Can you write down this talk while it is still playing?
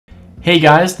Hey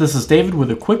guys, this is David with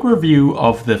a quick review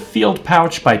of the Field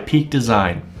Pouch by Peak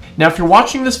Design. Now if you're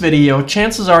watching this video,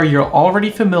 chances are you're already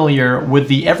familiar with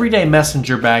the Everyday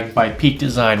Messenger bag by Peak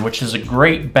Design, which is a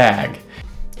great bag.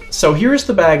 So here's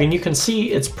the bag, and you can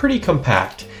see it's pretty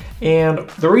compact. And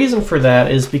the reason for that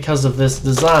is because of this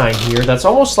design here that's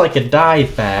almost like a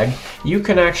dive bag. You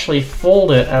can actually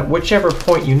fold it at whichever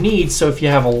point you need, so if you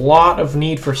have a lot of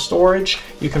need for storage,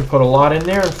 you can put a lot in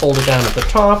there and fold it down at the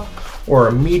top, or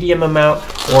a medium amount,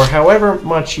 or however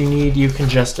much you need, you can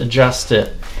just adjust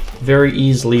it very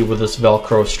easily with this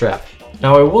Velcro strap.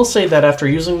 Now I will say that after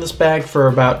using this bag for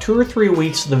about 2 or 3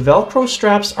 weeks, the Velcro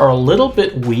straps are a little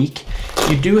bit weak.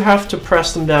 You do have to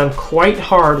press them down quite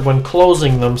hard when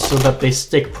closing them so that they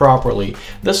stick properly.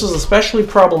 This is especially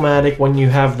problematic when you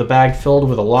have the bag filled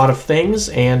with a lot of things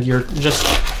and you're just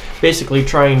basically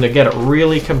trying to get it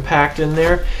really compact in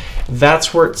there.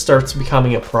 That's where it starts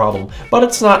becoming a problem. But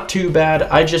it's not too bad.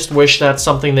 I just wish that's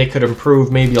something they could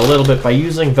improve maybe a little bit by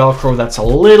using Velcro that's a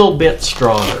little bit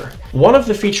stronger. One of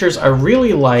the features I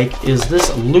really like is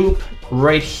this loop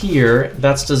right here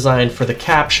that's designed for the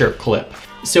capture clip.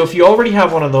 So if you already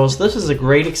have one of those, this is a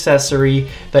great accessory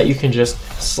that you can just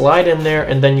slide in there,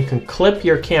 and then you can clip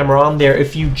your camera on there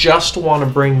if you just want to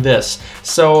bring this.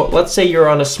 So let's say you're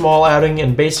on a small outing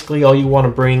and basically all you want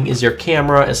to bring is your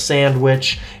camera, a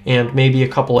sandwich, and maybe a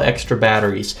couple of extra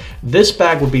batteries. This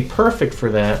bag would be perfect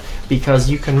for that because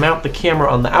you can mount the camera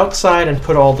on the outside and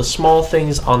put all the small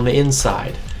things on the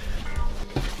inside.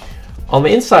 On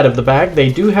the inside of the bag,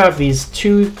 they do have these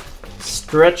two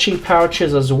stretchy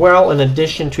pouches as well, in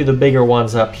addition to the bigger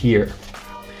ones up here.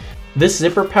 This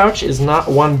zipper pouch is not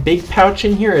one big pouch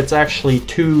in here, it's actually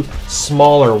two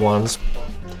smaller ones.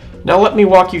 Now let me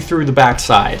walk you through the back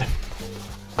side.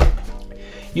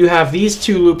 You have these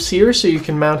two loops here so you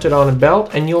can mount it on a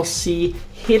belt, and you'll see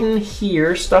hidden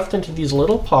here, stuffed into these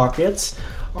little pockets,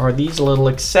 are these little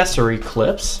accessory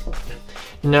clips.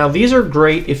 Now these are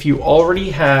great if you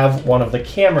already have one of the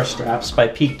camera straps by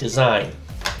Peak Design.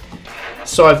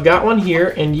 So I've got one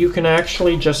here, and you can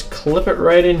actually just clip it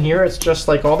right in here. It's just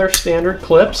like all their standard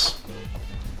clips.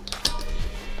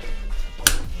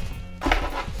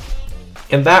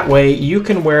 And that way you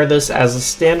can wear this as a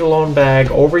standalone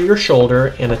bag over your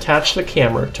shoulder and attach the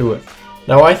camera to it.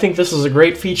 Now I think this is a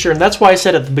great feature, and that's why I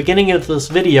said at the beginning of this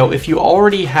video, if you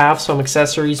already have some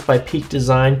accessories by Peak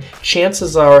Design,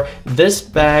 chances are this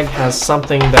bag has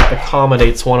something that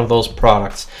accommodates one of those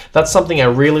products. That's something I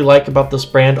really like about this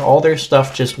brand. All their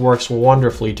stuff just works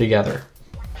wonderfully together.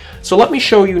 So let me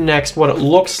show you next what it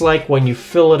looks like when you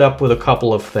fill it up with a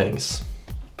couple of things.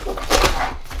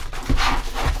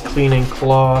 Cleaning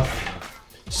cloth,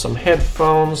 some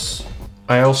headphones.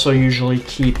 I also usually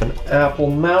keep an Apple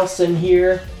mouse in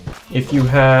here. If you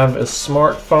have a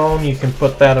smartphone, you can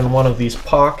put that in one of these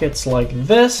pockets like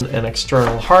this. An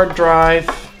external hard drive,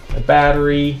 a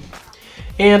battery,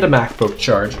 and a MacBook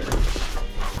charger.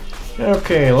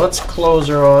 Okay, let's close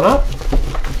her on up.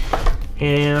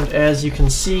 And as you can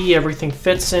see, everything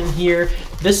fits in here.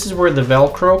 This is where the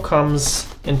Velcro comes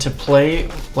into play.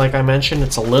 Like I mentioned,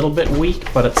 it's a little bit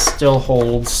weak, but it still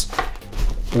holds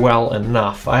well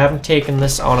enough. I haven't taken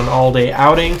this on an all-day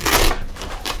outing,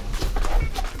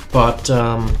 but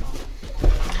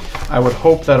I would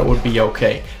hope that it would be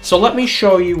okay. So let me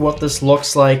show you what this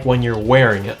looks like when you're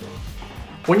wearing it.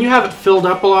 When you have it filled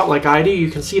up a lot like I do,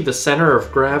 you can see the center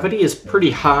of gravity is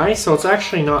pretty high, so it's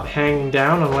actually not hanging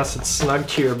down unless it's snug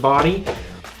to your body.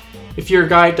 If you're a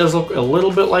guy, it does look a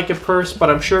little bit like a purse, but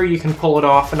I'm sure you can pull it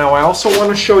off. And now I also want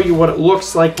to show you what it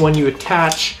looks like when you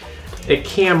attach a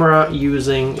camera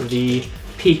using the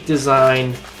Peak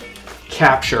Design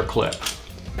capture clip.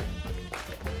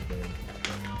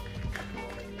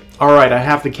 Alright, I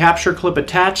have the capture clip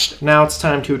attached. Now it's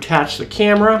time to attach the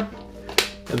camera.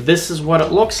 This is what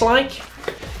it looks like,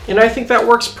 and I think that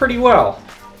works pretty well.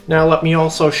 Now let me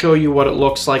also show you what it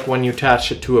looks like when you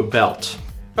attach it to a belt.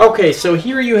 Okay, so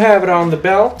here you have it on the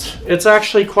belt. It's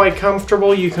actually quite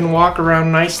comfortable. You can walk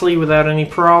around nicely without any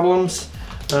problems.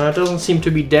 It doesn't seem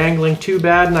to be dangling too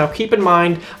bad. Now keep in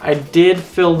mind, I did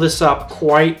fill this up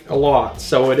quite a lot,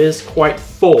 so it is quite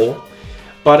full,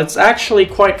 but it's actually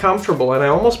quite comfortable, and I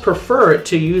almost prefer it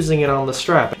to using it on the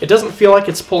strap. It doesn't feel like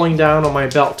it's pulling down on my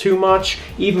belt too much,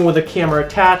 even with the camera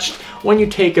attached. When you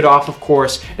take it off, of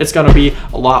course, it's going to be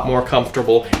a lot more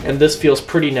comfortable, and this feels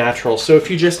pretty natural. So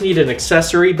if you just need an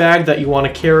accessory bag that you want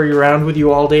to carry around with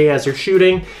you all day as you're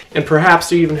shooting, and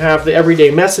perhaps you even have the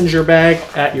Everyday Messenger bag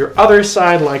at your other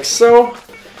side like so,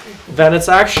 then it's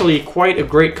actually quite a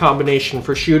great combination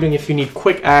for shooting if you need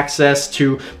quick access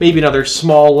to maybe another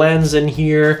small lens in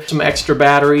here, some extra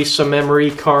batteries, some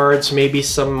memory cards, maybe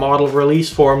some model release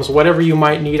forms, whatever you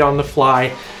might need on the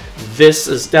fly. This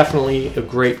is definitely a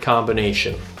great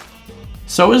combination.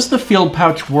 So is the field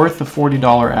pouch worth the $40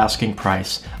 asking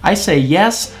price? I say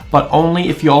yes, but only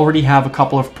if you already have a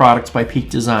couple of products by Peak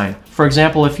Design. For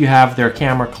example, if you have their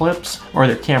camera clips or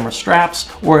their camera straps,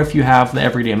 or if you have the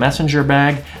Everyday Messenger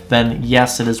bag, then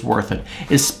yes, it is worth it.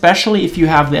 Especially if you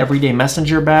have the Everyday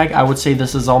Messenger bag, I would say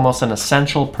this is almost an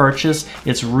essential purchase.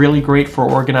 It's really great for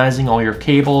organizing all your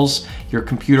cables, your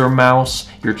computer mouse,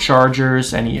 your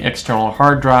chargers, any external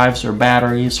hard drives or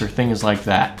batteries or things like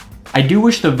that. I do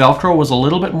wish the Velcro was a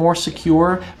little bit more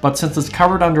secure, but since it's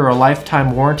covered under a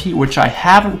lifetime warranty, which I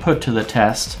haven't put to the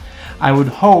test, I would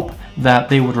hope that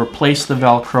they would replace the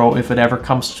Velcro if it ever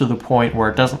comes to the point where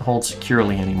it doesn't hold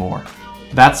securely anymore.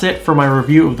 That's it for my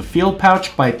review of the Field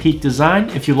Pouch by Peak Design.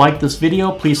 If you liked this video,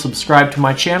 please subscribe to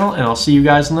my channel, and I'll see you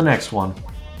guys in the next one.